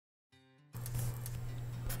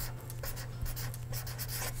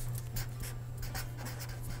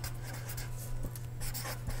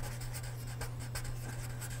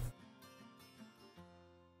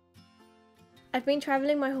I've been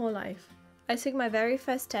travelling my whole life. I took my very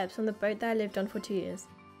first steps on the boat that I lived on for 2 years.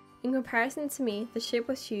 In comparison to me, the ship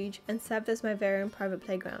was huge and served as my very own private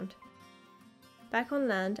playground. Back on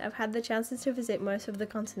land, I've had the chances to visit most of the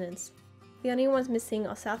continents. The only ones missing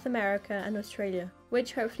are South America and Australia,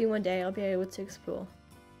 which hopefully one day I'll be able to explore.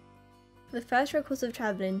 The first records of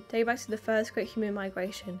travelling date back to the first great human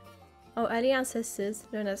migration. Our early ancestors,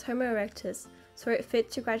 known as Homo erectus, saw it fit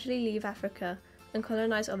to gradually leave Africa and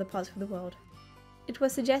colonise other parts of the world. It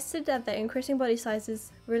was suggested that their increasing body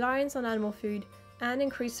sizes, reliance on animal food, and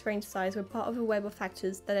increased range size were part of a web of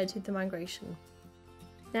factors that led to the migration.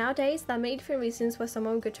 Nowadays, there are many different reasons why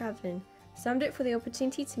someone would go travelling. Some do it for the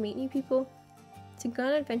opportunity to meet new people, to go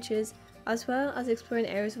on adventures, as well as exploring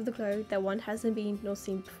areas of the globe that one hasn't been nor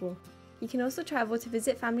seen before. You can also travel to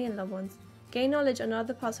visit family and loved ones, gain knowledge on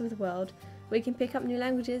other parts of the world, where you can pick up new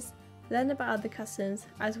languages, learn about other customs,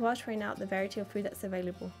 as well as trying out the variety of food that's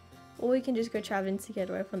available. Or you can just go travelling to get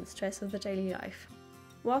away from the stress of the daily life.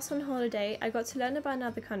 Whilst on holiday, I got to learn about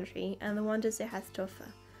another country and the wonders it has to offer.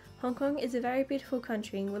 Hong Kong is a very beautiful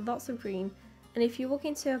country with lots of green, and if you walk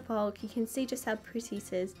into a park, you can see just how pretty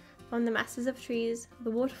it is, from the masses of trees,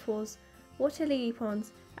 the waterfalls, water lily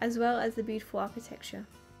ponds, as well as the beautiful architecture.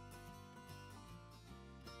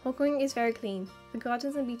 Hong Kong is very clean. The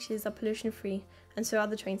gardens and beaches are pollution free, and so are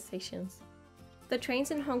the train stations. The trains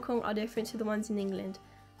in Hong Kong are different to the ones in England.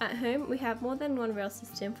 At home, we have more than one rail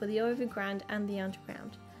system for the overground and the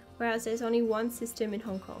underground, whereas there's only one system in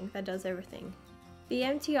Hong Kong that does everything. The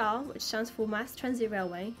MTR, which stands for Mass Transit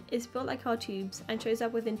Railway, is built like our tubes and shows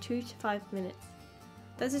up within 2 to 5 minutes.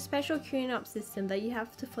 There's a special queuing up system that you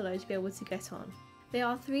have to follow to be able to get on. There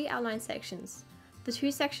are 3 outline sections. The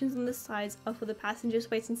 2 sections on the sides are for the passengers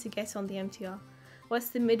waiting to get on the MTR,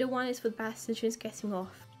 whilst the middle one is for the passengers getting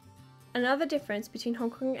off. Another difference between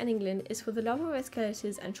Hong Kong and England is for the level of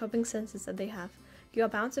escalators and shopping centres that they have. You are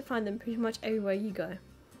bound to find them pretty much everywhere you go.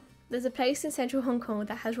 There's a place in central Hong Kong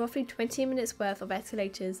that has roughly 20 minutes worth of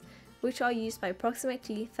escalators, which are used by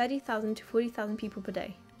approximately 30,000 to 40,000 people per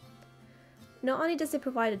day. Not only does it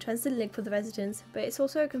provide a transit link for the residents, but it's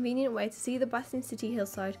also a convenient way to see the bustling city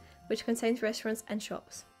hillside, which contains restaurants and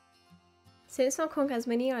shops. Since Hong Kong has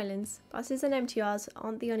many islands, buses and MTRs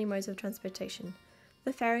aren't the only modes of transportation.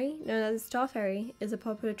 The ferry, known as the Star Ferry, is a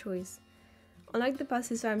popular choice. Unlike the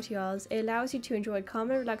buses or MTRs, it allows you to enjoy a calm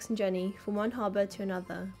and relaxing journey from one harbour to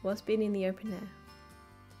another, whilst being in the open air.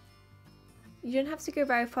 You don't have to go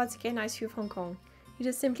very far to get a nice view of Hong Kong. You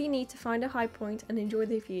just simply need to find a high point and enjoy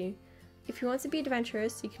the view. If you want to be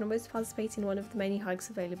adventurous, you can always participate in one of the many hikes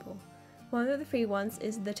available. One of the free ones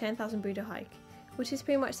is the 10,000 Buddha hike, which is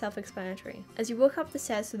pretty much self-explanatory. As you walk up the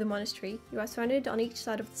stairs to the monastery, you are surrounded on each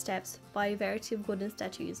side of the steps by a variety of golden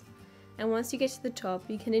statues, and once you get to the top,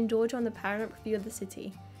 you can indulge on the panoramic view of the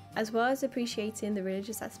city, as well as appreciating the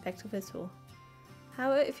religious aspect of it all.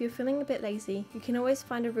 However, if you're feeling a bit lazy, you can always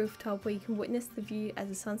find a rooftop where you can witness the view as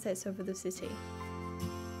the sun sets over the city.